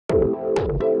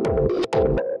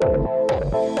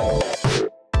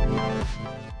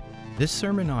This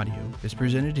sermon audio is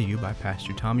presented to you by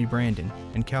Pastor Tommy Brandon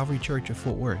and Calvary Church of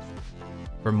Fort Worth.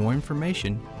 For more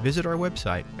information, visit our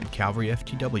website at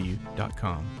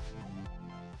calvaryftw.com.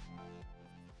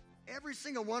 Every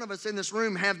single one of us in this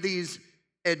room have these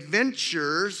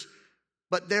adventures,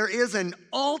 but there is an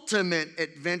ultimate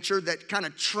adventure that kind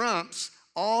of trumps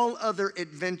all other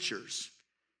adventures.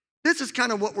 This is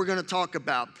kind of what we're going to talk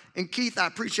about. And Keith, I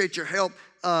appreciate your help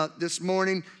this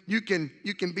morning. You can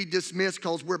be dismissed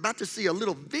because we're about to see a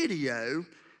little video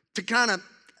to kind of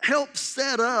help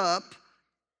set up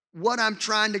what I'm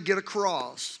trying to get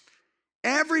across.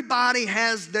 Everybody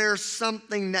has their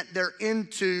something that they're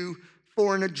into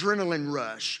for an adrenaline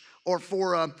rush or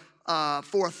for a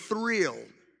thrill.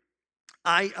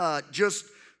 I just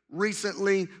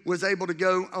recently was able to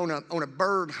go on a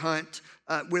bird hunt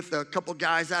with a couple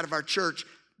guys out of our church.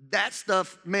 That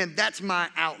stuff, man, that's my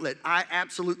outlet. I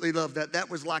absolutely love that. That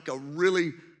was like a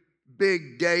really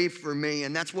big day for me,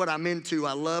 and that's what I'm into.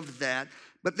 I love that.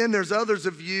 But then there's others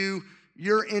of you,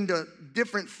 you're into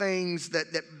different things that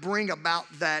bring about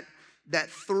that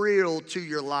thrill to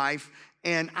your life.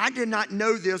 And I did not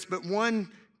know this, but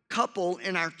one couple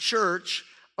in our church,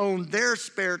 on their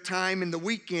spare time in the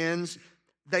weekends,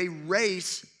 they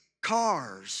race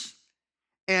cars.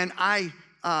 And I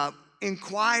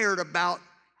inquired about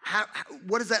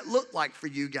what does that look like for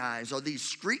you guys? Are these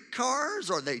street cars?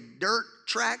 Are they dirt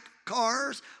track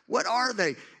cars? What are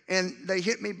they? And they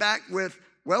hit me back with,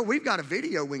 well, we've got a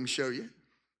video we can show you.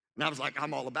 And I was like,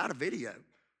 I'm all about a video.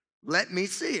 Let me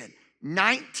see it.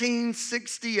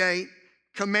 1968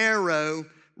 Camaro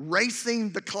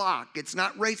racing the clock. It's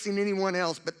not racing anyone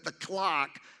else, but the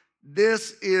clock.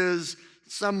 This is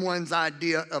someone's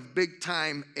idea of big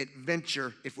time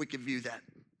adventure, if we could view that.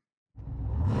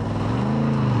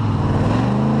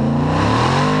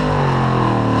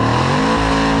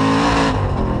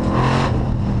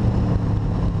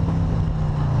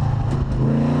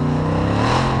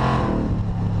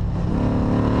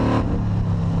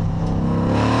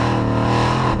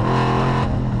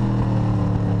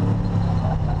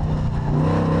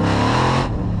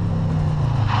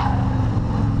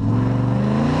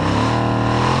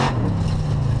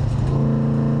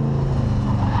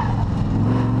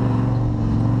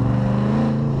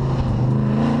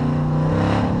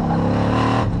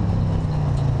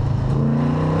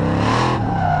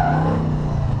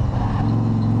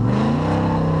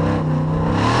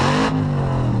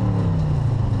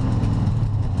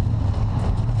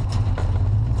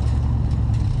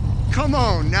 Come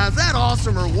on, now is that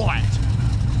awesome or what?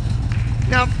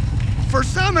 Now, for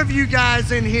some of you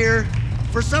guys in here,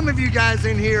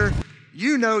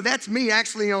 you know that's me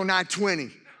actually on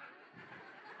I-20.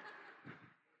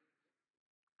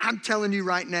 I'm telling you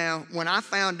right now, when I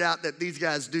found out that these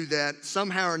guys do that,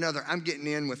 somehow or another, I'm getting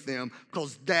in with them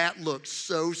because that looks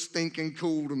so stinking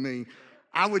cool to me.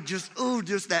 I would just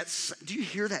that, do you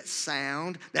hear that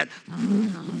sound? That's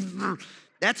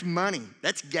money,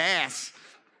 that's gas.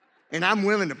 And I'm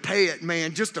willing to pay it,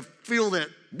 man, just to feel that.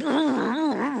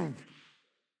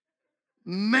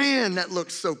 Man, that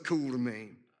looks so cool to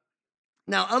me.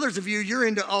 Now, others of you, you're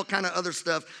into all kind of other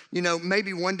stuff. You know,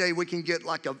 maybe one day we can get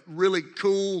like a really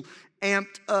cool,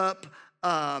 amped up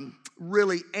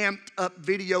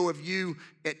video of you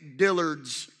at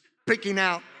Dillard's picking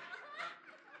out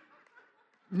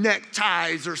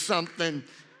neckties or something.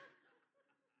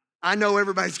 I know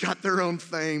everybody's got their own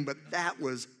thing, but that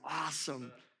was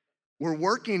awesome. We're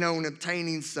working on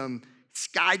obtaining some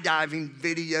skydiving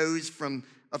videos from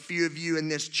a few of you in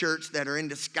this church that are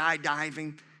into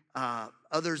skydiving.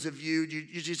 Others of you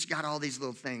just got all these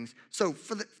little things. So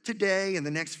for today and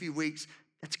the next few weeks,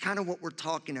 that's kind of what we're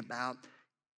talking about,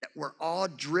 that we're all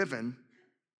driven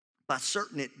by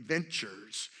certain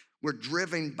adventures. We're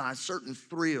driven by certain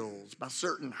thrills, by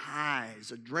certain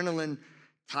highs, adrenaline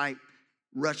type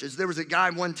rushes. There was a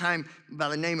guy one time by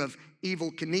the name of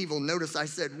Evel Knievel. Notice I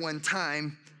said one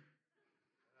time.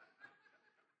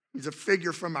 He's a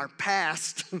figure from our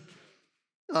past.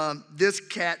 This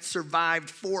cat survived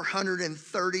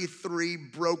 433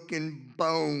 broken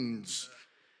bones.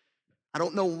 I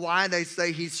don't know why they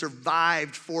say he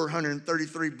survived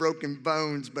 433 broken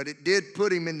bones, but it did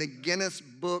put him in the Guinness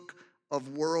Book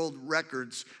of World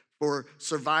Records for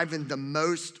surviving the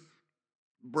most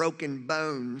broken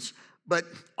bones. But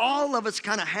all of us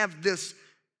kind of have this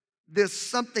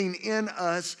something in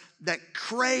us that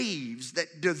craves,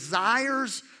 that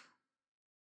desires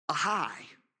a high,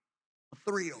 a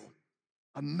thrill,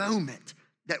 a moment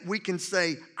that we can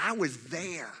say, I was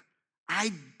there,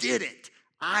 I did it,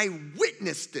 I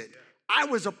witnessed it, I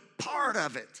was a part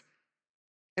of it.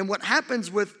 And what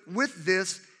happens with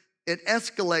this, it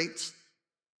escalates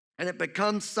And it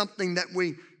becomes something that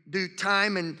we do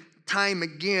time and time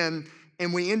again,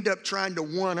 and we end up trying to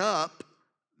one up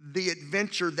the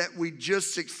adventure that we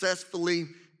just successfully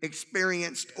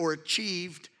experienced or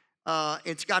achieved.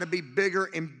 It's got to be bigger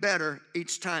and better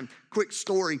each time. Quick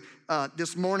story.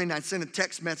 This morning I sent a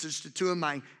text message to two of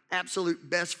my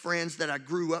absolute best friends that I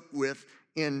grew up with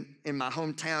in my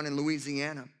hometown in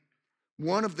Louisiana.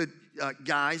 One of the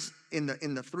guys in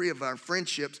the three of our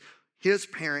friendships, his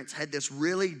parents had this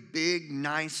really big,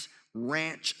 nice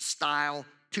ranch-style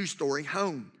 2-story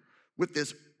home with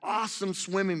this awesome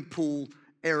swimming pool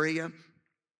area.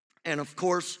 And of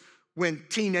course, when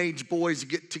teenage boys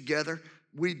get together,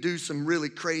 we do some really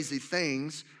crazy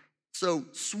things. So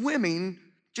swimming,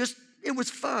 it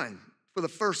was fun for the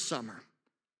first summer.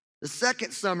 The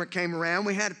second summer came around,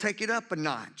 we had to take it up a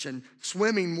notch, and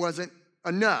swimming wasn't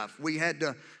enough. We had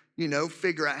to,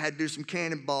 figure out how to do some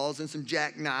cannonballs and some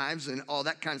jackknives and all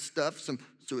that kind of stuff, some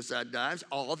suicide dives,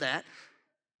 all that.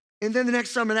 And then the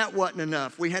next summer, that wasn't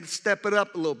enough. We had to step it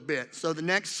up a little bit. So the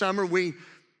next summer, we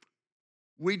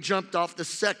jumped off the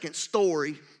second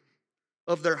story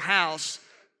of their house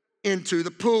into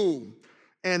the pool.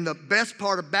 And the best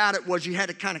part about it was you had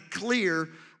to kind of clear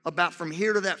about from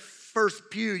here to that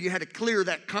first pew, you had to clear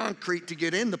that concrete to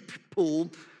get in the pool.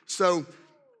 So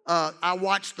I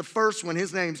watched the first one.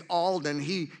 His name's Alden.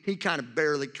 He kind of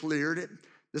barely cleared it.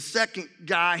 The second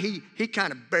guy, he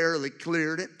kind of barely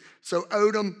cleared it. So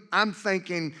Odom, I'm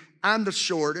thinking, I'm the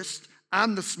shortest,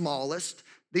 I'm the smallest.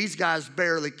 These guys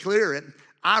barely clear it.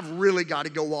 I've really got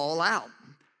to go all out.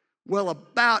 Well,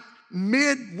 about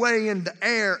midway in the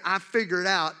air, I figured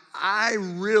out I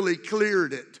really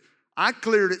cleared it. I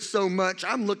cleared it so much,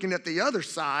 I'm looking at the other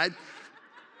side.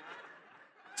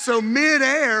 So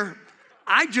midair,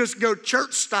 I just go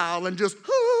church style and just,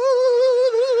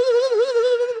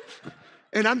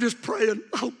 and I'm just praying,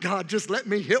 oh God, just let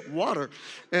me hit water.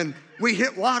 And we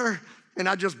hit water, and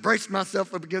I just braced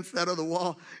myself up against that other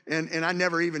wall, and I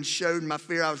never even showed my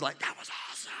fear. I was like, that was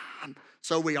awesome.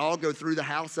 So we all go through the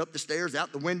house, up the stairs,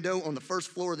 out the window on the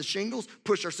first floor of the shingles,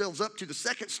 push ourselves up to the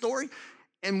second story,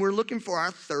 and we're looking for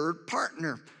our third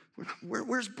partner.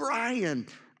 Where's Brian?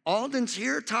 Alden's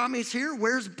here, Tommy's here,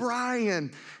 where's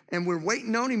Brian? And we're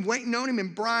waiting on him,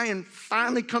 and Brian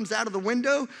finally comes out of the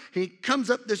window. He comes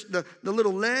up the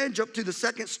little ledge up to the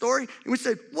second story, and we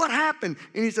said, what happened?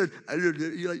 And he said,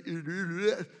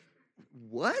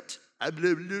 what?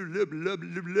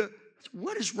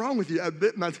 What is wrong with you? I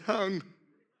bit my tongue.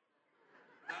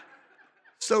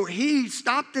 So he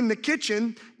stopped in the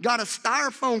kitchen, got a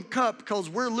styrofoam cup, because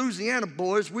we're Louisiana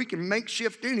boys, we can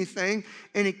makeshift anything,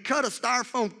 and he cut a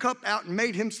styrofoam cup out and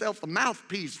made himself a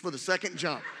mouthpiece for the second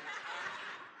jump.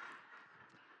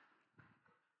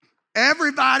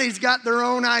 Everybody's got their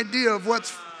own idea of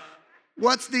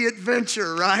what's the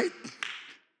adventure, right?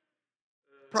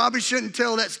 Probably shouldn't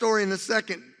tell that story in the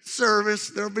second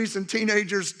service. There'll be some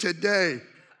teenagers today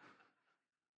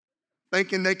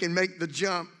thinking they can make the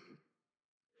jump.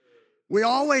 We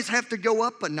always have to go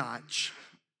up a notch,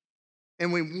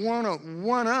 and we want to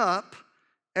one up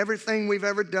everything we've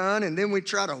ever done, and then we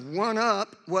try to one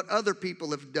up what other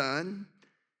people have done,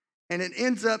 and it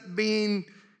ends up being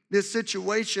this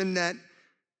situation that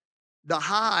the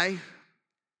high,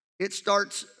 it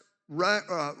starts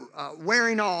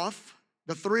wearing off,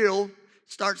 the thrill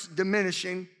starts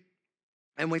diminishing,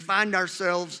 and we find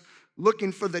ourselves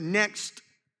looking for the next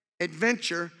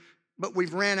adventure, but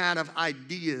we've ran out of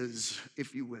ideas,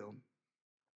 if you will.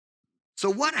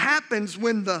 So what happens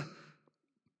when the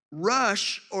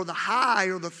rush or the high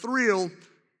or the thrill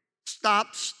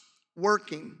stops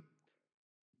working?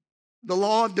 The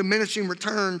law of diminishing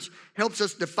returns helps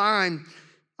us define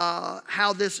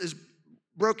how this is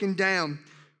broken down.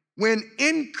 When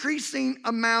increasing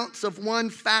amounts of one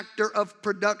factor of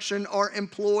production are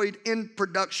employed in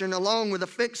production along with a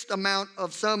fixed amount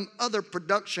of some other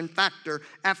production factor,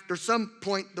 after some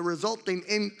point the resulting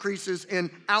increases in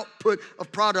output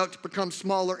of product become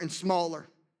smaller and smaller.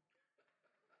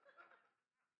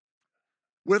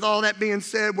 With all that being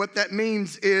said, what that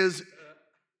means is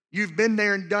you've been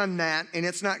there and done that, and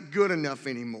it's not good enough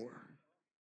anymore.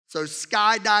 So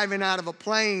skydiving out of a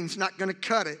plane's not going to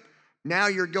cut it. Now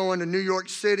you're going to New York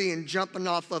City and jumping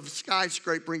off of a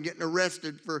skyscraper and getting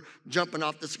arrested for jumping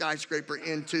off the skyscraper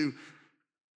into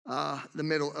the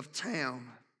middle of town.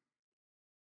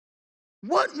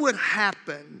 What would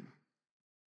happen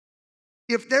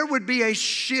if there would be a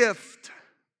shift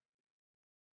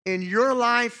in your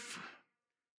life,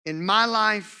 in my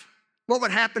life? What would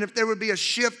happen if there would be a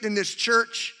shift in this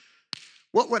church?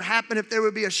 What would happen if there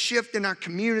would be a shift in our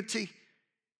community?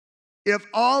 if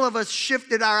all of us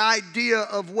shifted our idea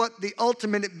of what the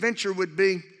ultimate adventure would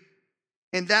be,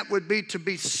 and that would be to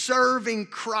be serving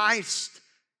Christ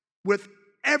with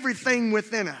everything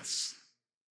within us.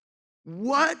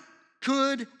 What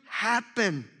could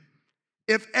happen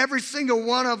if every single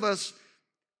one of us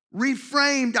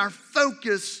reframed our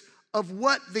focus of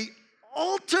what the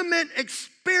ultimate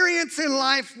experience in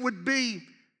life would be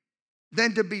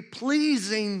than to be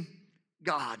pleasing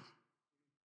God?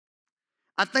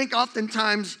 I think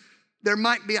oftentimes there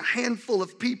might be a handful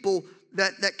of people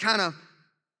that kind of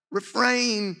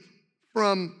refrain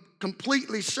from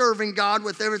completely serving God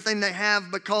with everything they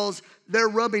have because they're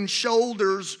rubbing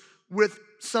shoulders with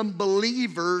some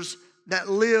believers that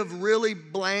live really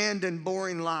bland and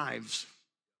boring lives.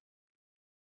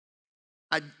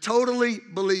 I totally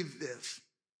believe this.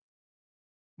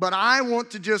 But I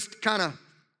want to just kind of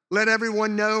let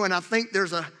everyone know, and I think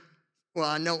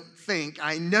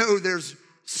I know there's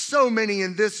so many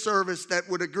in this service that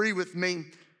would agree with me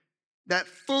that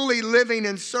fully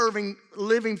living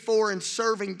for and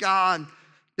serving God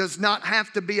does not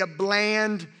have to be a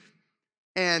bland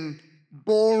and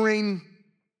boring,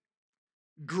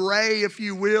 gray, if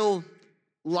you will,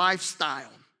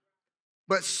 lifestyle.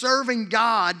 But serving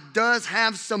God does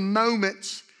have some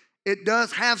moments, it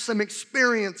does have some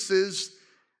experiences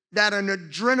that an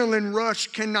adrenaline rush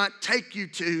cannot take you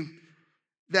to,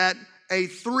 that a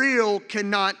thrill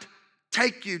cannot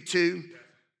take you to,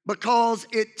 because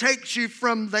it takes you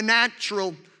from the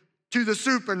natural to the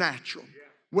supernatural.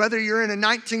 Whether you're in a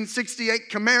 1968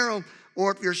 Camaro,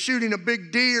 or if you're shooting a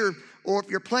big deer, or if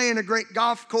you're playing a great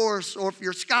golf course, or if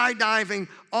you're skydiving,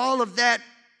 all of that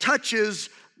touches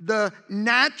the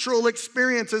natural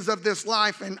experiences of this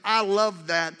life, and I love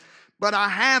that. But I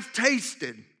have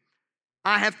tasted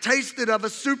of a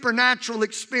supernatural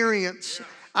experience.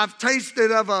 I've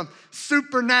tasted of a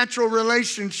supernatural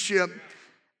relationship.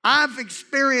 I've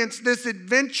experienced this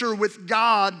adventure with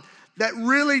God that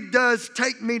really does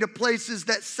take me to places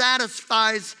that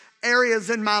satisfies areas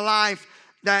in my life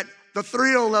that the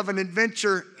thrill of an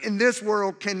adventure in this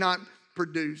world cannot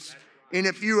produce. And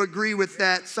if you agree with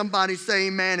that, somebody say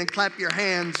amen and clap your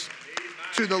hands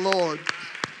to the Lord.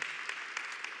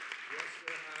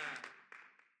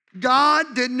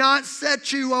 God did not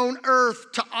set you on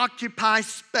earth to occupy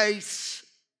space.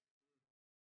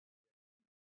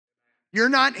 You're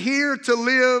not here to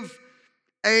live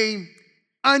a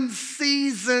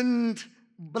unseasoned,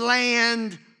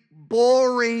 bland,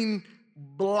 boring,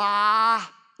 blah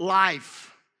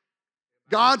life.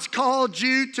 God's called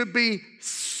you to be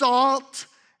salt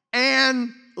and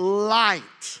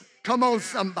light. Come on,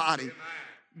 somebody.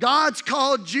 God's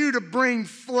called you to bring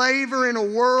flavor in a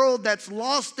world that's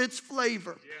lost its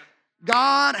flavor.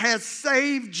 God has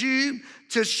saved you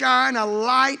to shine a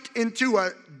light into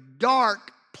a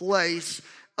dark place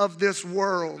of this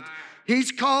world.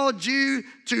 He's called you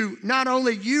to not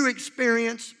only you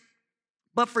experience,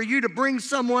 but for you to bring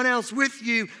someone else with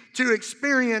you to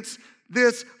experience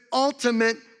this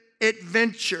ultimate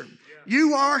adventure.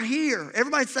 You are here.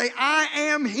 Everybody say, I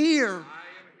am here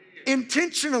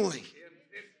intentionally.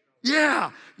 Yeah,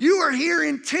 you are here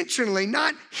intentionally,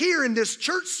 not here in this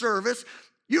church service.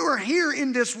 You are here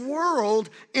in this world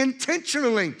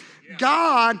intentionally.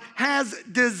 God has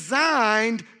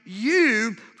designed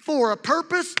you for a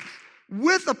purpose,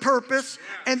 with a purpose,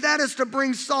 and that is to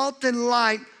bring salt and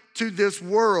light to this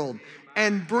world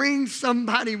and bring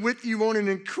somebody with you on an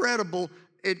incredible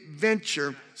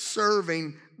adventure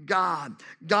serving God.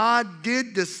 God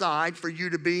did decide for you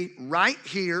to be right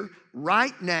here,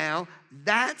 right now.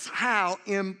 That's how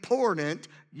important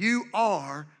you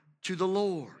are to the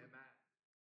Lord.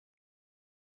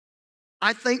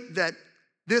 I think that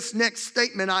this next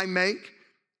statement I make,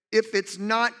 if it's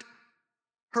not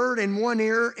heard in one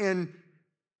ear and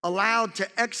allowed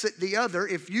to exit the other,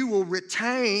 if you will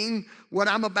retain what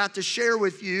I'm about to share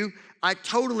with you, I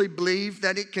totally believe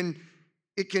that it can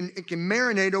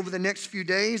marinate over the next few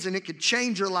days and it could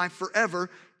change your life forever.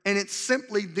 And it's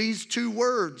simply these two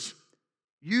words: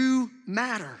 you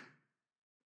matter.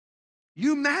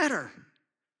 You matter.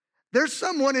 There's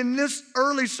someone in this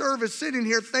early service sitting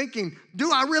here thinking, do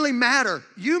I really matter?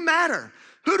 You matter.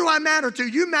 Who do I matter to?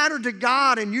 You matter to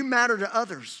God and you matter to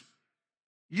others.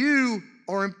 You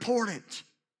are important.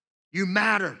 You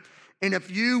matter. And if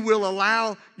you will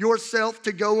allow yourself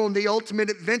to go on the ultimate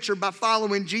adventure by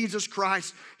following Jesus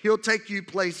Christ, He'll take you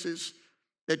places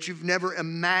that you've never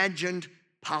imagined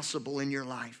possible in your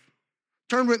life.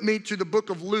 Turn with me to the book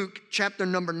of Luke, chapter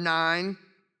number 9.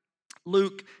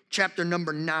 Luke, chapter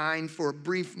number 9, for a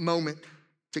brief moment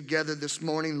together this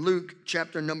morning. Luke,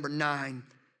 chapter number 9.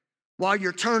 While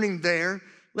you're turning there,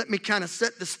 let me kind of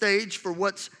set the stage for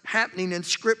what's happening in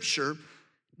Scripture.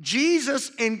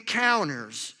 Jesus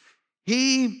encounters,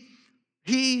 he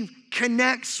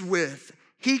connects with,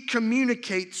 he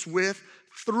communicates with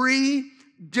 3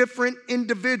 different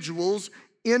individuals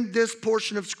in this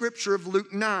portion of Scripture of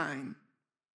Luke 9.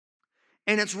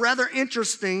 And it's rather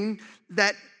interesting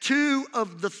that 2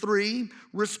 of the 3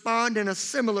 respond in a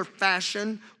similar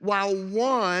fashion, while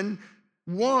one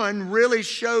really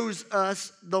shows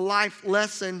us the life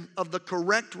lesson of the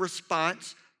correct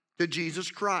response to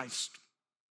Jesus Christ.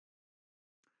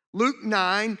 Luke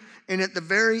 9, and at the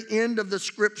very end of the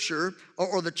scripture,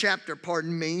 or the chapter,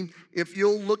 pardon me, if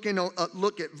you'll look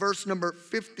at verse number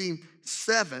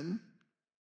 57,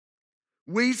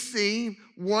 we see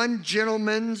one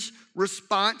gentleman's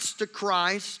response to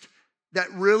Christ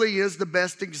that really is the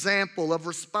best example of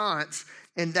response,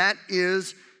 and that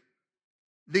is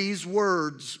these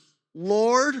words,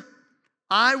 "Lord,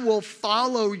 I will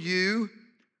follow you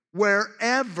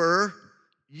wherever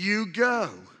you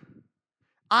go."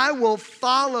 I will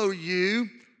follow you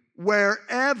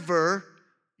wherever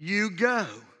you go.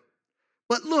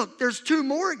 But look, there's 2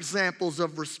 more examples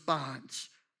of response.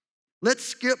 Let's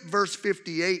skip verse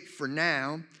 58 for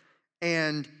now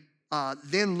and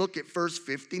then look at verse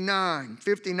 59.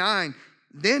 59,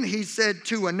 then he said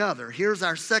to another, here's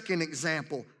our second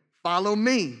example, "Follow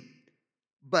me."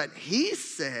 But he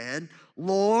said,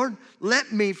 "Lord,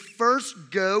 let me first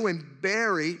go and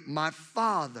bury my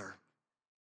father."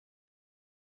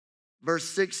 Verse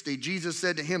 60, Jesus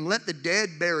said to him, "Let the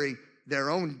dead bury their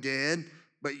own dead,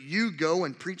 but you go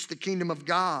and preach the kingdom of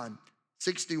God."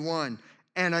 61,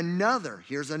 and another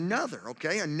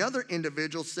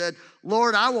individual said,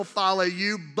 "Lord, I will follow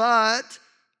you, but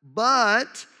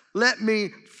let me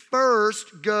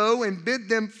first go and bid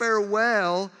them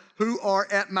farewell who are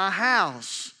at my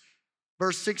house."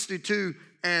 Verse 62,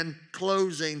 and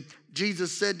closing,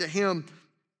 Jesus said to him,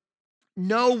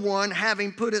 "No one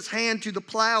having put his hand to the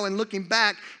plow and looking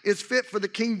back is fit for the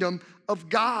kingdom of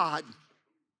God."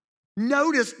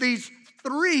 Notice these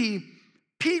 3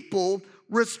 people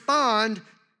respond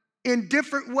in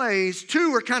different ways.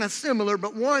 2 are kind of similar,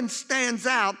 but one stands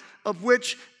out, of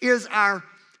which is our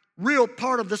real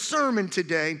part of the sermon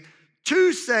today.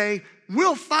 2 say,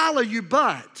 "We'll follow you,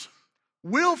 but.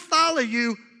 We'll follow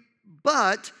you,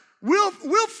 but.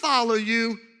 We'll follow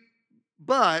you,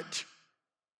 but."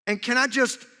 And can I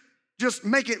just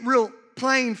make it real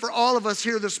plain for all of us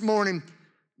here this morning?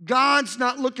 God's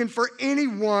not looking for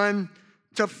anyone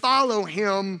to follow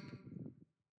him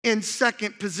in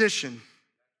second position.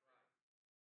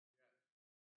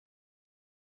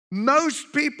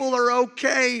 Most people are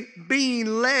okay being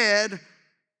led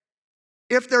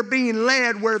if they're being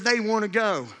led where they want to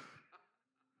go.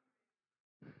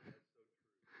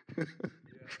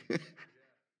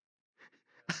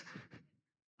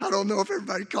 I don't know if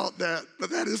everybody caught that, but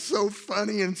that is so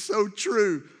funny and so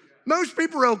true. Most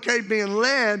people are okay being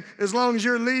led as long as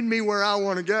you're leading me where I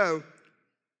want to go.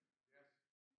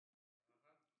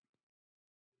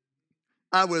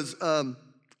 I was,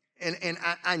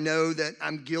 I know that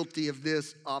I'm guilty of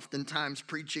this oftentimes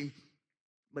preaching,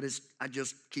 but I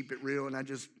just keep it real and I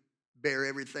just bear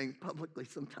everything publicly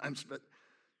sometimes. But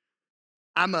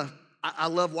I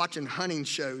love watching hunting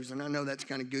shows, and I know that's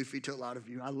kind of goofy to a lot of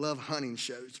you. I love hunting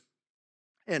shows.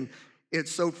 And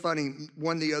it's so funny,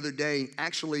 one the other day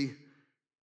actually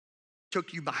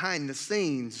took you behind the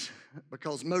scenes,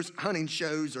 because most hunting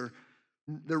shows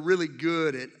they're really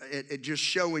good at just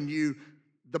showing you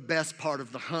the best part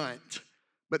of the hunt.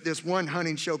 But this one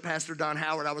hunting show, Pastor Don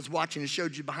Howard, I was watching and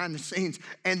showed you behind the scenes,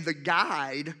 and the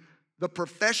guide, the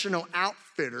professional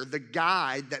outfitter, the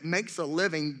guide that makes a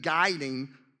living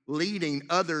guiding, leading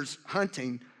others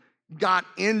hunting, got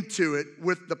into it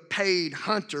with the paid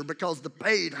hunter, because the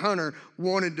paid hunter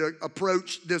wanted to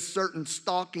approach this certain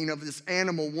stalking of this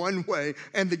animal one way,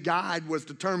 and the guide was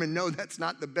determined, no, that's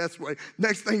not the best way.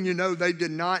 Next thing you know, they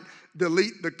did not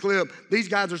delete the clip. These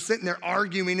guys are sitting there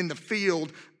arguing in the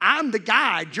field. "I'm the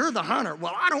guide, you're the hunter."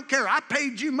 "Well, I don't care, I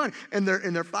paid you money." And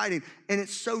they're fighting. And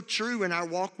it's so true in our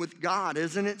walk with God,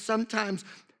 isn't it? Sometimes,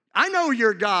 I know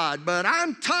you're God, but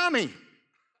I'm Tommy.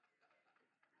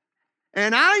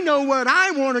 And I know what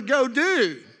I want to go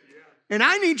do. And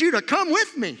I need you to come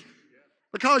with me.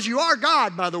 Because you are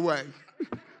God, by the way.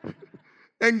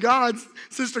 And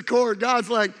Sister Cora, God's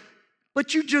like,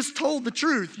 "But you just told the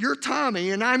truth. You're Tommy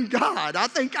and I'm God. I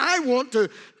think I want to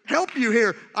help you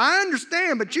here. I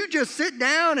understand, but you just sit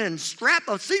down and strap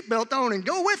a seatbelt on and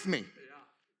go with me."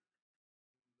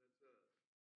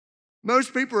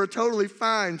 Most people are totally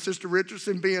fine, Sister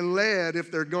Richardson, being led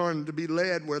if they're going to be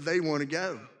led where they want to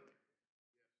go.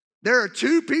 There are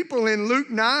two people in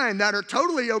Luke 9 that are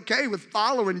totally okay with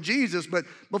following Jesus, but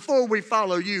before we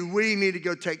follow you, we need to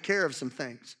go take care of some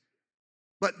things.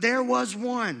 But there was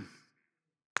one.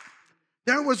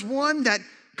 There was one that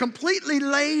completely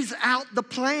lays out the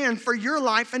plan for your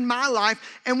life and my life,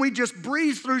 and we just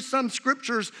breeze through some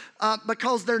scriptures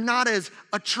because they're not as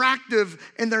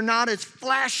attractive and they're not as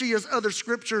flashy as other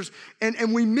scriptures,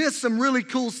 and we miss some really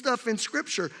cool stuff in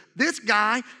scripture. This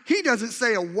guy, he doesn't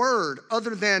say a word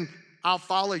other than, I'll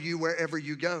follow you wherever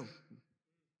you go.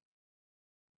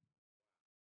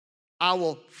 I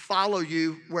will follow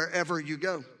you wherever you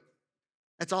go.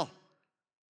 That's all.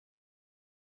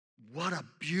 What a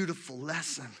beautiful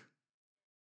lesson.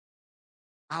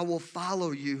 I will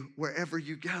follow you wherever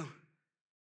you go.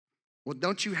 Well,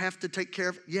 don't you have to take care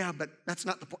of it? Yeah, but that's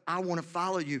not the point. I want to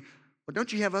follow you. Well,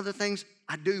 don't you have other things?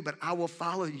 I do, but I will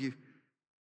follow you.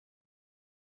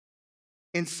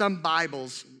 In some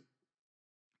Bibles,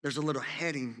 there's a little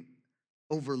heading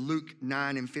over Luke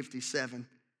 9 and 57.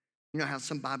 You know how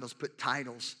some Bibles put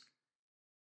titles?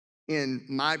 In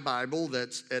my Bible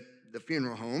that's at the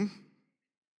funeral home,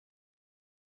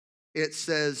 it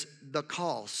says, the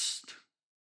cost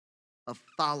of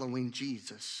following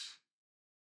Jesus.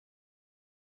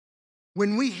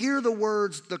 When we hear the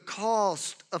words, the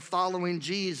cost of following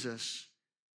Jesus,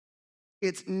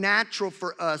 it's natural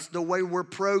for us, the way we're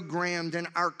programmed in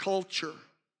our culture,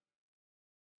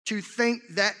 to think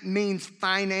that means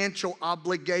financial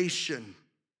obligation.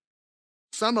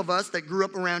 Some of us that grew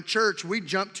up around church, we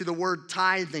jump to the word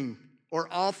tithing or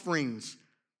offerings.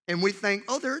 And we think,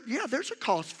 oh, there's a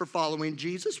cost for following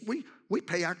Jesus. We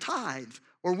pay our tithe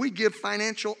or we give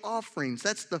financial offerings.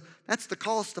 That's the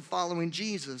cost of following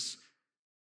Jesus.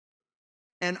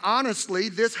 And honestly,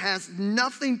 this has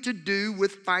nothing to do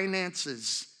with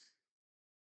finances.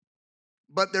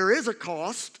 But there is a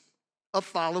cost of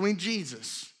following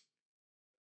Jesus.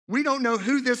 We don't know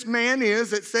who this man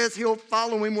is that says he'll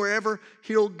follow him wherever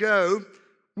he'll go.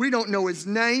 We don't know his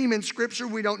name in Scripture.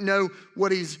 We don't know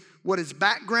what his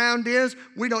background is.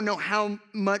 We don't know how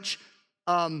much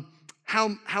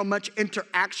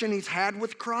interaction he's had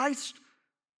with Christ.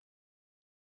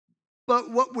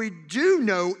 But what we do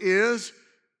know is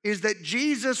that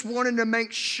Jesus wanted to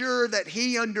make sure that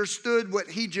he understood what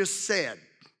he just said.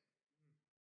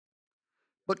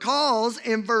 Because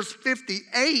in verse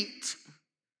 58,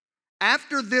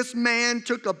 after this man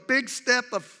took a big step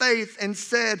of faith and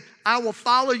said, I will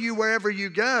follow you wherever you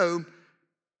go,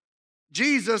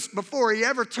 Jesus, before he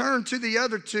ever turned to the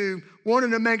other two,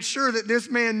 wanted to make sure that this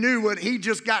man knew what he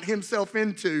just got himself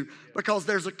into, because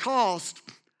there's a cost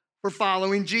for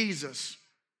following Jesus.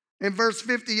 In verse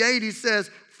 58, he says,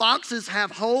 foxes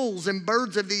have holes and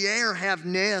birds of the air have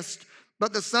nests,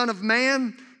 but the Son of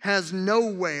Man has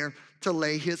nowhere to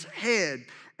lay his head.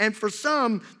 And for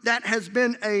some, that has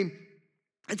been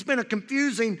it's been a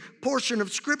confusing portion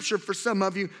of Scripture for some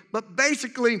of you, but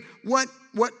basically what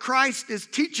Christ is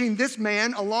teaching this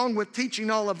man, along with teaching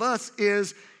all of us,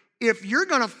 is if you're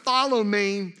going to follow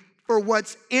me for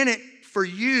what's in it for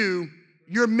you,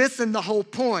 you're missing the whole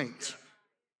point.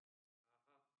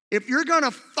 If you're going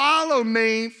to follow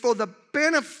me for the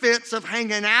benefits of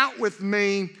hanging out with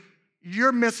me,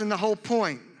 you're missing the whole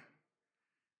point.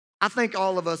 I think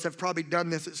all of us have probably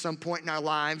done this at some point in our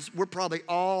lives. We're probably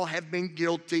all have been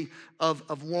guilty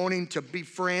of wanting to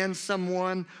befriend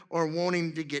someone or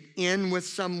wanting to get in with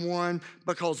someone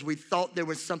because we thought there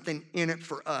was something in it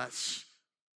for us,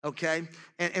 okay?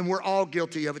 And we're all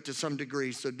guilty of it to some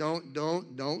degree, so don't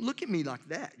look at me like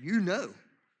that. You know.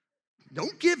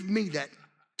 Don't give me that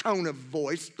tone of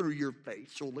voice through your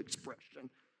facial expression.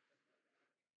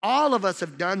 All of us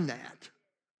have done that.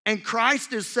 And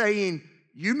Christ is saying,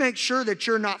 you make sure that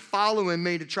you're not following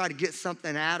me to try to get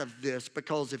something out of this,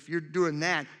 because if you're doing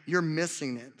that, you're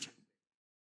missing it.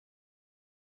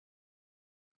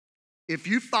 If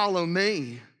you follow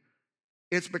me,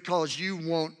 it's because you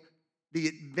want the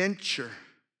adventure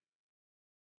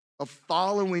of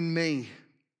following me,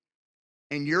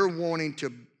 and you're wanting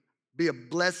to be a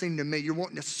blessing to me. You're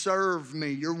wanting to serve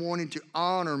me. You're wanting to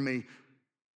honor me.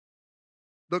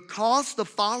 The cost of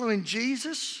following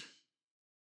Jesus,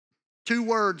 2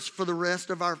 words for the rest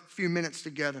of our few minutes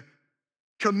together.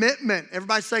 Commitment.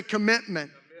 Everybody say commitment.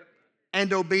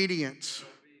 And obedience.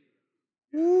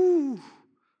 Woo.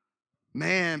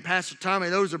 Man, Pastor Tommy,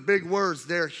 those are big words.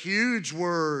 They're huge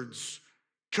words.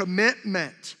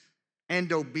 Commitment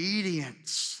and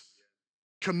obedience.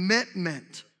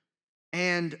 Commitment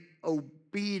and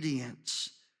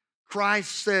obedience.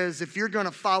 Christ says, if you're going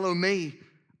to follow me,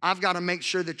 I've got to make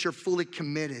sure that you're fully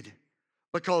committed,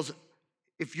 because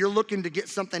if you're looking to get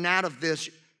something out of this,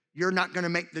 you're not going to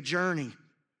make the journey.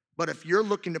 But if you're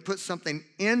looking to put something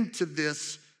into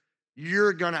this,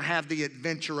 you're going to have the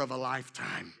adventure of a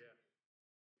lifetime.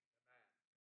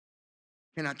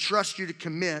 Can I trust you to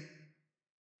commit?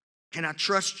 Can I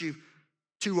trust you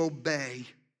to obey?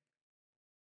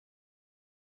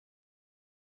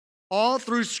 All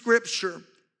through Scripture,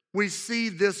 we see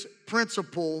this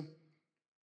principle.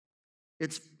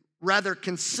 It's rather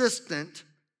consistent,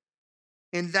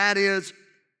 and that is,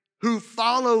 who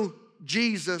follow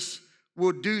Jesus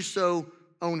will do so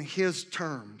on his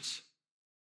terms.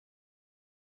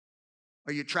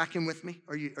 Are you tracking with me?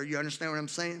 Are you understand what I'm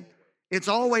saying? It's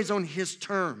always on his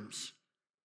terms.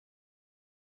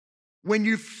 When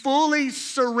you fully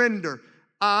surrender,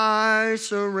 I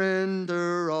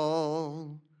surrender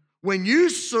all. When you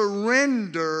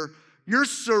surrender, you're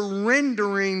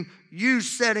surrendering you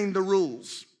setting the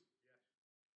rules.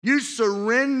 You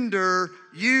surrender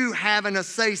you having a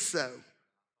say-so.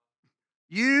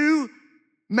 You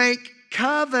make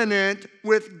covenant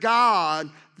with God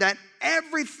that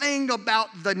everything about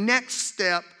the next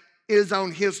step is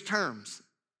on his terms.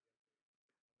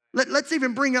 Let's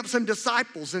even bring up some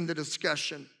disciples in the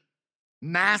discussion.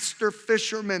 Master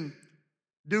fishermen,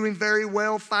 doing very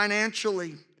well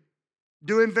financially,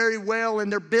 doing very well in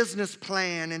their business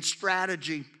plan and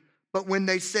strategy. But when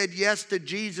they said yes to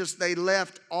Jesus, they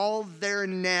left all their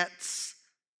nets,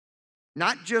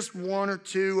 not just one or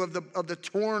two of the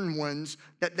torn ones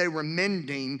that they were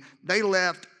mending. They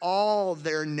left all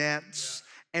their nets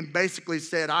and basically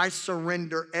said, I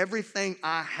surrender everything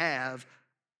I have.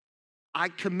 I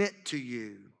commit to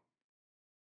you.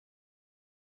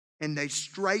 And they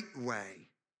straightway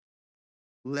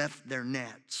left their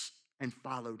nets and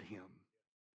followed him.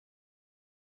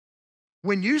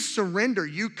 When you surrender,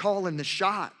 you call in the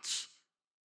shots.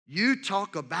 You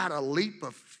talk about a leap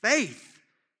of faith.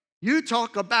 You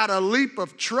talk about a leap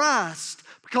of trust,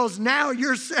 because now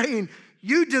you're saying,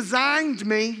 you designed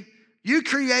me, you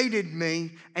created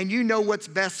me, and you know what's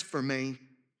best for me,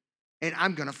 and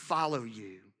I'm going to follow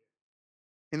you.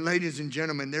 And ladies and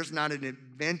gentlemen, there's not an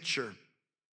adventure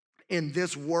in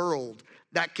this world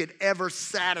that could ever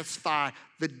satisfy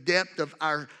the depth of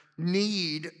our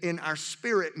need in our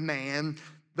spirit man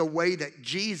the way that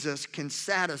Jesus can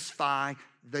satisfy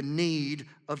the need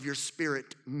of your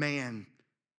spirit man.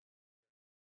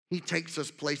 He takes us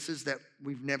places that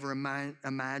we've never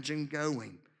imagined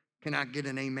going. Can I get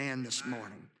an amen this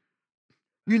morning?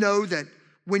 You know that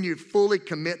when you fully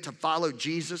commit to follow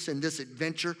Jesus in this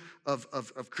adventure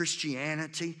of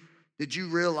Christianity, did you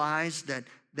realize that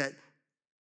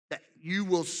you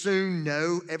will soon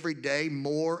know every day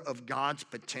more of God's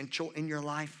potential in your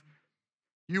life?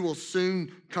 You will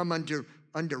soon come under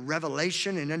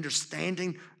revelation and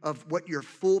understanding of what your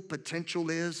full potential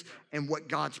is and what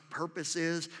God's purpose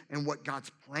is and what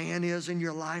God's plan is in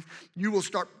your life. You will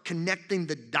start connecting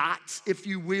the dots, if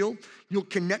you will. You'll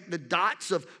connect the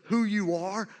dots of who you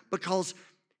are because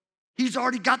he's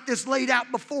already got this laid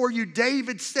out before you.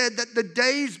 David said that the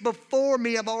days before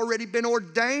me have already been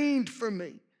ordained for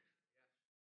me.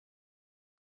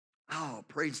 Oh,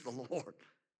 praise the Lord.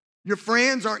 Your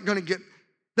friends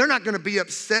they're not going to be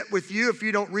upset with you if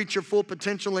you don't reach your full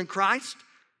potential in Christ.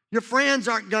 Your friends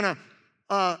aren't going to,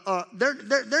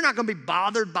 they're not going to be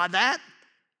bothered by that.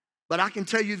 But I can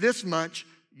tell you this much,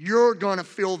 you're going to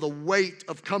feel the weight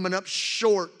of coming up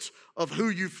short of who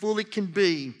you fully can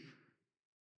be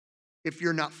if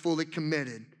you're not fully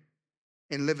committed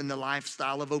and living the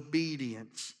lifestyle of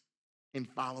obedience and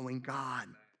following God.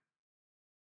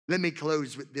 Let me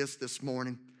close with this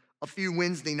morning. A few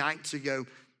Wednesday nights ago,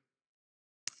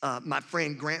 my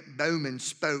friend Grant Bowman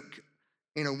spoke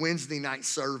in a Wednesday night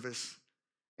service.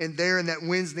 And there in that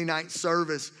Wednesday night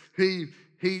service,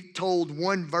 he told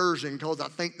one version, because I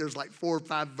think there's like 4 or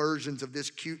 5 versions of this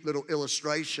cute little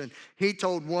illustration. He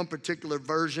told one particular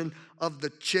version of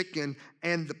the chicken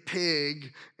and the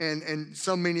pig. And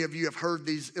so many of you have heard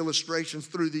these illustrations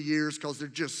through the years because they're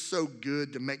just so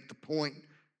good to make the point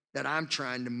that I'm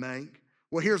trying to make.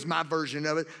 Well, here's my version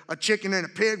of it. A chicken and a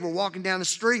pig were walking down the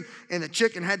street, and the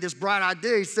chicken had this bright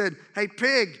idea. He said, hey,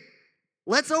 pig,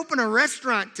 let's open a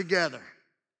restaurant together.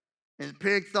 And the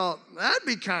pig thought, that'd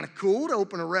be kind of cool to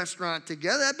open a restaurant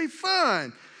together. That'd be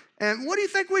fun. And what do you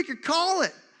think we could call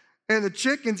it? And the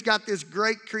chicken's got this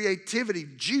great creativity,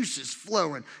 juices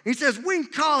flowing. He says, we can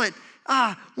call it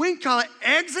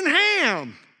eggs and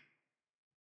ham.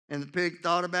 And the pig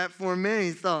thought about it for a minute.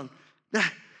 He thought,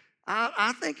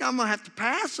 I think I'm going to have to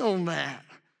pass on that.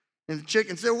 And the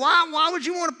chicken said, why would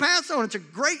you want to pass on? It's a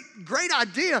great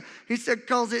idea. He said,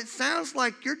 because it sounds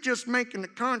like you're just making a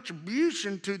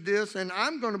contribution to this, and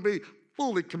I'm going to be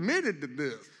fully committed to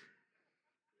this.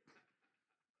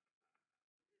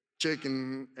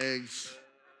 chicken, eggs,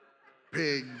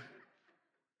 pig,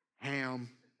 ham.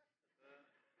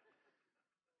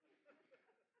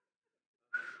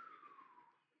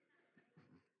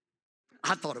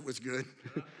 I thought it was good.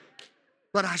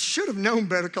 But I should have known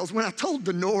better, because when I told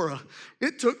Denora,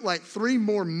 it took like 3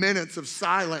 more minutes of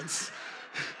silence.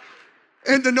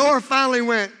 And Denora finally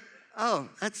went, oh,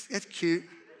 that's cute.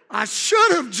 I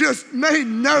should have just made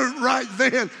note right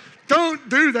then. Don't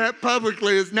do that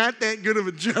publicly. It's not that good of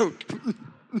a joke.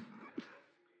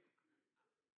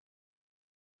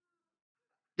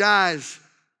 Guys,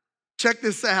 check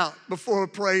this out before I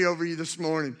pray over you this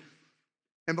morning.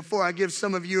 And before I give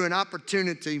some of you an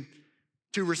opportunity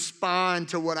to respond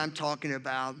to what I'm talking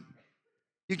about,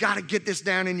 you got to get this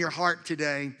down in your heart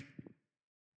today.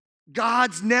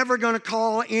 God's never going to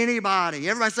call anybody.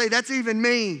 Everybody say, that's even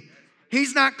me.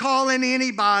 He's not calling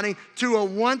anybody to a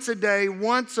once a day,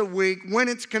 once a week, when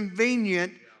it's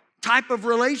convenient type of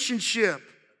relationship.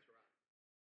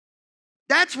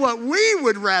 That's what we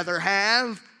would rather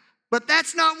have, but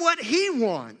that's not what He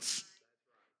wants.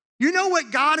 You know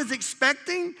what God is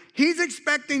expecting? He's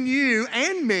expecting you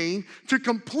and me to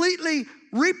completely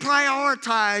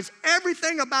reprioritize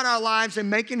everything about our lives and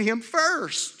making Him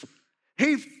first.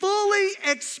 He fully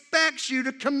expects you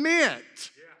to commit.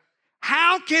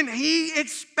 How can He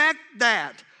expect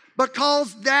that?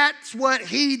 Because that's what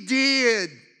He did.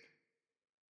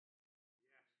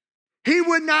 He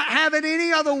would not have it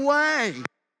any other way.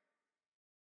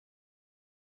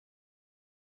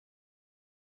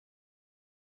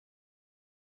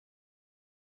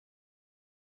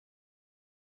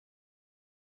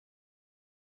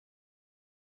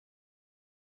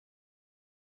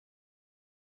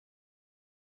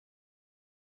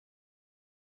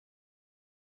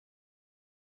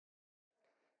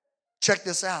 Check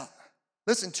this out.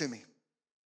 Listen to me.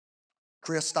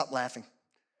 Chris, stop laughing.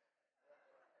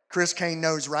 Chris Kane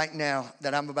knows right now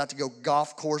that I'm about to go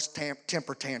golf course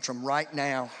temper tantrum right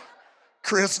now.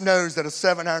 Chris knows that a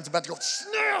 7-iron is about to go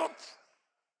snap.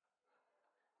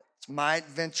 It's my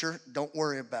adventure. Don't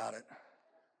worry about it.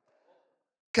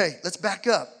 Okay, let's back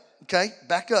up. Okay,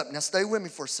 back up. Now stay with me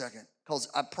for a second, because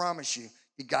I promise you,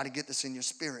 you got to get this in your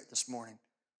spirit this morning.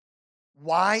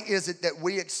 Why is it that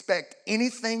we expect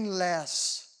anything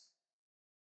less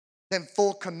than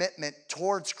full commitment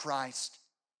towards Christ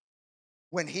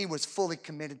when He was fully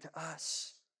committed to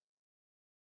us?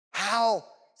 How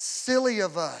silly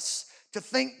of us to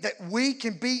think that we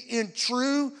can be in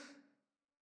true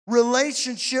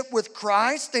relationship with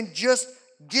Christ and just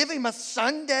give Him a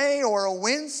Sunday or a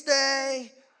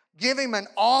Wednesday, give Him an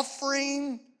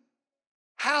offering.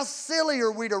 How silly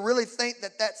are we to really think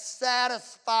that that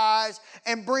satisfies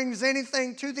and brings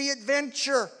anything to the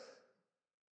adventure?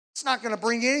 It's not going to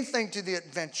bring anything to the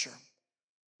adventure.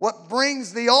 What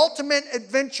brings the ultimate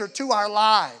adventure to our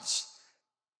lives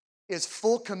is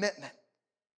full commitment,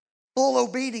 full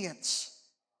obedience.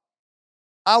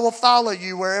 I will follow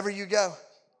you wherever you go.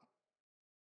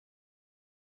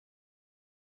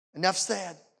 Enough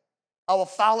said. I will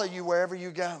follow you wherever you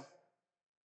go.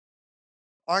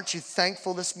 Aren't you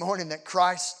thankful this morning that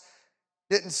Christ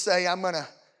didn't say, I'm gonna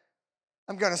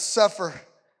suffer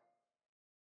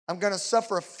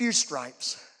a few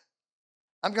stripes.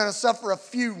 I'm gonna suffer a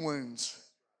few wounds.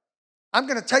 I'm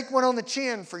gonna take one on the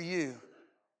chin for you.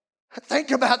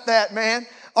 Think about that, man.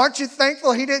 Aren't you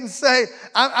thankful He didn't say,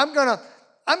 I'm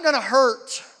gonna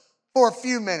hurt for a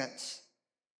few minutes.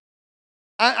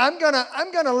 I'm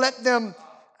gonna let them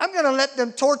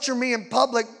torture me in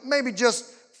public, maybe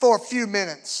just for a few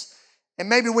minutes. And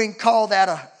maybe we can call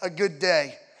that a good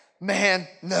day. Man,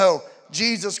 no.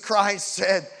 Jesus Christ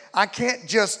said, I can't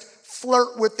just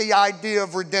flirt with the idea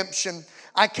of redemption.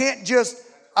 I can't just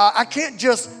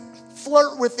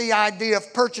flirt with the idea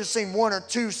of purchasing 1 or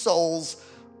 2 souls.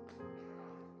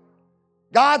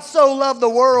 God so loved the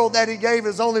world that He gave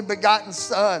His only begotten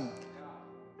Son.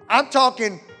 I'm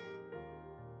talking,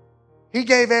 He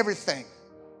gave everything.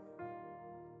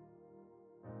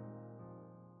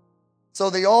 So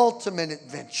the ultimate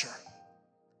adventure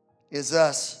is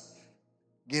us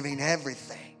giving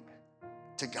everything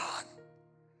to God.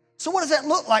 So what does that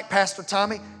look like, Pastor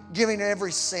Tommy? Giving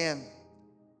every sin.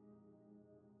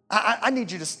 I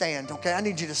need you to stand, okay? I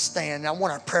need you to stand. I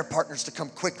want our prayer partners to come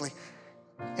quickly.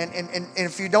 And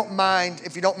if you don't mind,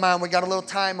 we got a little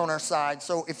time on our side.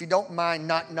 So if you don't mind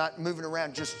not moving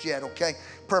around just yet, okay?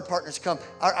 Prayer partners come.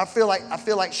 I feel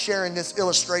like sharing this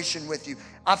illustration with you.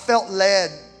 I felt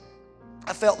led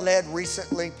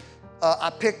recently. I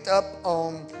picked up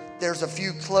on, there's a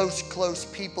few close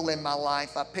people in my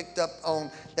life. I picked up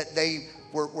on that they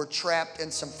were trapped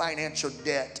in some financial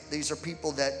debt. These are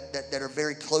people that are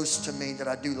very close to me, that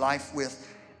I do life with.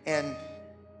 And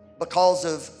because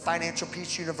of Financial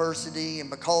Peace University and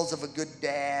because of a good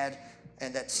dad,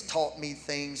 and that's taught me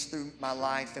things through my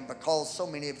life, and because so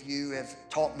many of you have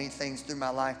taught me things through my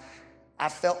life, I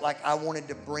felt like I wanted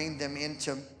to bring them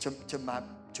into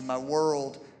my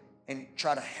world and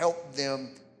try to help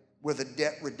them with a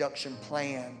debt reduction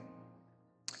plan.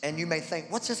 And you may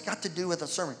think, what's this got to do with a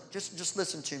sermon? Just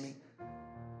listen to me.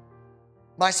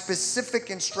 My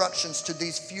specific instructions to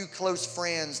these few close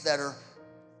friends that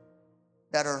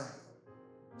are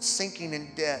sinking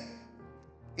in debt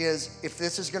is, if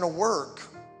this is going to work,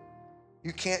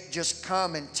 you can't just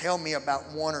come and tell me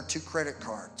about 1 or 2 credit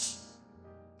cards.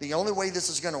 The only way this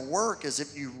is going to work is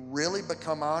if you really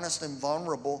become honest and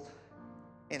vulnerable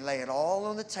and lay it all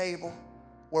on the table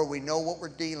where we know what we're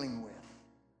dealing with.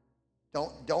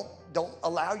 Don't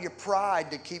allow your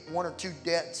pride to keep 1 or 2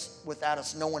 debts without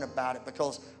us knowing about it,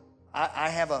 because I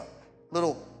have a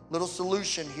little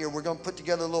solution here. We're going to put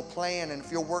together a little plan, and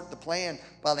if you'll work the plan,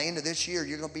 by the end of this year,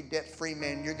 you're going to be debt-free,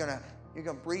 man. You're going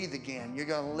to breathe again. You're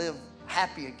going to live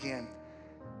happy again.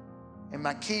 And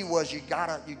my key was, you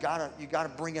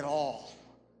gotta bring it all.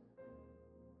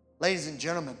 Ladies and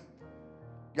gentlemen,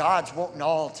 God's wanting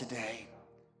all today.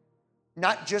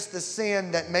 Not just the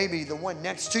sin that maybe the one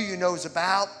next to you knows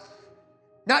about.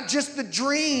 Not just the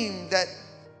dream that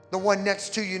the one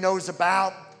next to you knows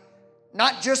about.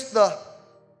 Not just the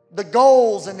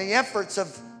goals and the efforts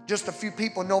of just a few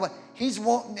people know about. He's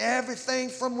wanting everything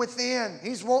from within.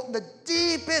 He's wanting the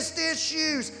deepest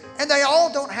issues. And they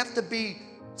all don't have to be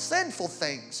sinful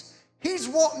things. He's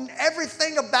wanting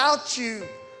everything about you.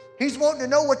 He's wanting to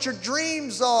know what your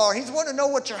dreams are. He's wanting to know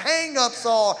what your hang-ups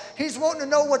are. He's wanting to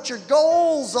know what your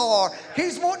goals are.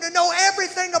 He's wanting to know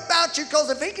everything about you, because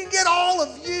if he can get all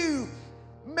of you,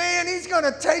 man, he's going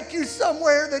to take you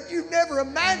somewhere that you've never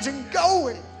imagined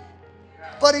going.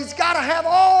 But he's got to have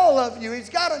all of you. He's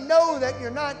got to know that you're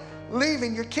not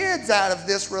leaving your kids out of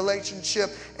this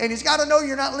relationship. And he's got to know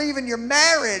you're not leaving your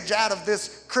marriage out of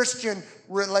this Christian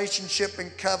relationship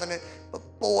and covenant. But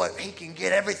boy, if he can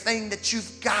get everything that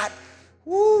you've got,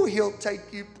 woo, he'll take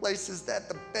you places that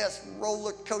the best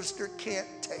roller coaster can't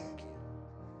take you.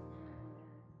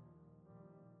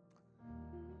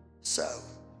 So,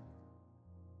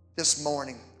 this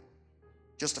morning,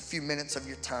 just a few minutes of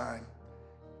your time,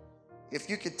 if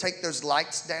you could take those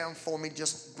lights down for me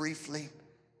just briefly.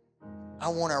 I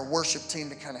want our worship team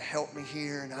to kind of help me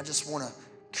here, and I just want to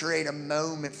create a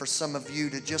moment for some of you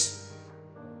to just,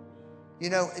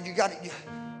 and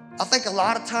I think a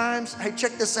lot of times, hey,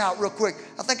 check this out real quick.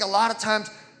 I think a lot of times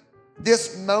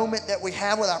this moment that we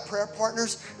have with our prayer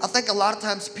partners, I think a lot of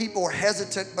times people are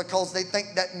hesitant because they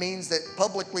think that means that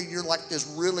publicly you're like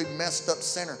this really messed up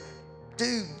sinner.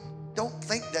 Dude, don't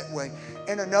think that way.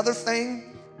 And another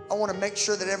thing, I want to make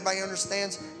sure that everybody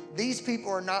understands, these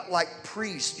people are not like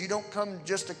priests. You don't come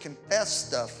just to confess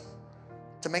stuff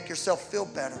to make yourself feel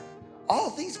better.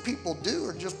 All these people do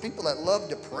are just people that love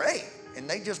to pray, and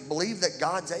they just believe that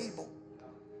God's able.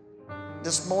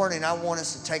 This morning, I want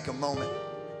us to take a moment.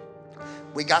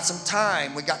 We got some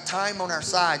time. We got time on our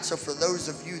side. So for those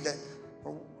of you that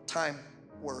are time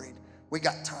worried, we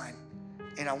got time.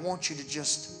 And I want you to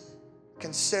just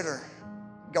consider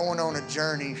going on a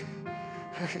journey,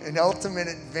 an ultimate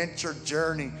adventure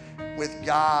journey with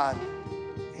God,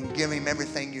 and give him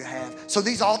everything you have. So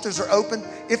these altars are open.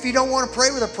 If you don't want to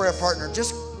pray with a prayer partner,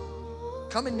 just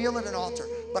come and kneel at an altar.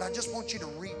 But I just want you to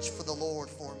reach for the Lord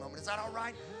for a moment. Is that all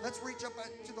right? Let's reach up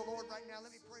to the Lord right now.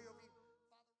 Let me pray over you.